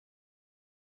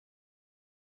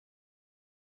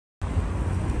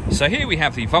So here we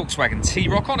have the Volkswagen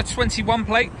T-Roc on a 21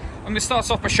 plate. I'm going to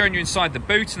start off by showing you inside the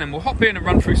boot, and then we'll hop in and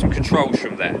run through some controls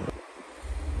from there.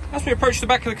 As we approach the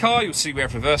back of the car, you'll see we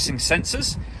have reversing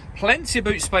sensors, plenty of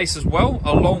boot space as well,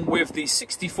 along with the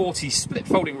 60/40 split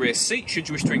folding rear seat should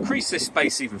you wish to increase this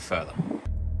space even further.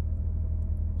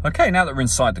 Okay, now that we're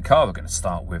inside the car, we're going to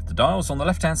start with the dials. On the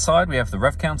left-hand side, we have the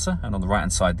rev counter, and on the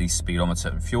right-hand side, the speedometer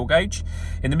and fuel gauge.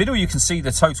 In the middle, you can see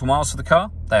the total miles for the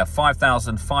car. They are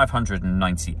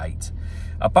 5,598.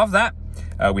 Above that,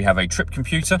 we have a trip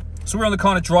computer. So we're on the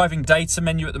kind of driving data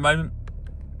menu at the moment.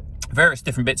 Various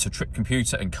different bits of trip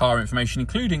computer and car information,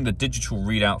 including the digital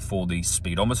readout for the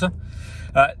speedometer.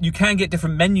 You can get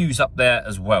different menus up there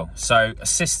as well. So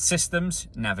assist systems,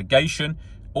 navigation,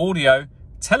 audio,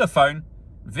 telephone,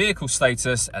 vehicle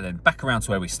status, and then back around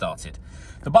to where we started.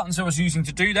 The buttons I was using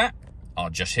to do that are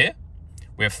just here.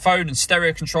 We have phone and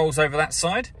stereo controls over that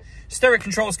side. Stereo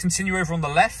controls continue over on the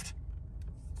left,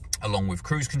 along with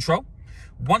cruise control.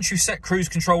 Once you set cruise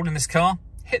control in this car,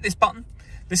 hit this button.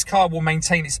 This car will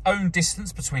maintain its own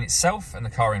distance between itself and the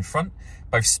car in front,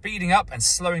 both speeding up and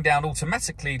slowing down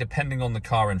automatically depending on the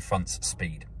car in front's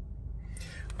speed.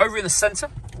 Over in the center,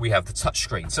 we have the touch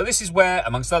screen. So this is where,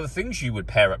 amongst other things, you would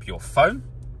pair up your phone.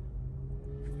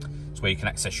 It's where you can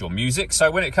access your music. So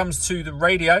when it comes to the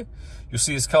radio, you'll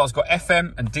see this car's got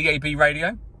FM and DAB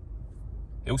radio.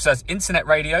 It also has internet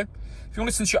radio. If you want to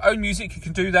listen to your own music, you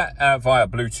can do that via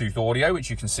Bluetooth audio, which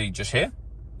you can see just here.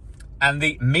 And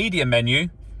the media menu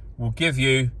will give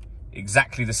you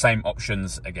exactly the same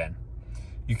options again.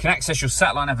 You can access your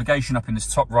satellite navigation up in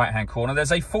this top right-hand corner.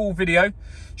 There's a full video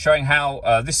showing how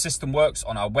this system works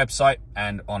on our website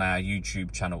and on our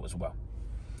YouTube channel as well.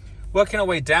 Working our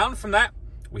way down from that,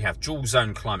 we have dual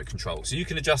zone climate control. So you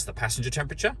can adjust the passenger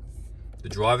temperature, the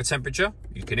driver temperature.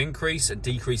 You can increase and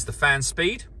decrease the fan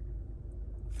speed.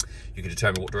 You can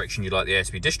determine what direction you'd like the air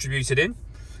to be distributed in.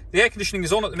 The air conditioning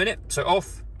is on at the minute, so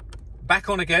off, back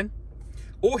on again.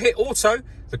 Or hit auto.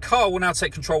 The car will now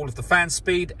take control of the fan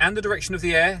speed and the direction of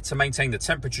the air to maintain the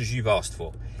temperatures you've asked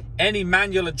for. Any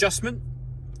manual adjustment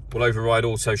will override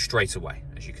auto straight away,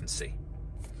 as you can see.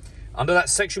 Under that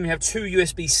section, we have two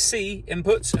USB-C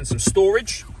inputs and some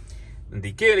storage, and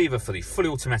the gear lever for the fully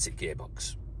automatic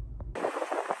gearbox.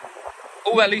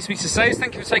 All that leaves me to say is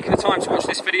thank you for taking the time to watch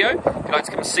this video. If you'd like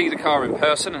to come and see the car in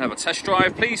person and have a test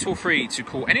drive, please feel free to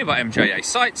call any of our MJA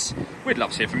sites. We'd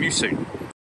love to hear from you soon.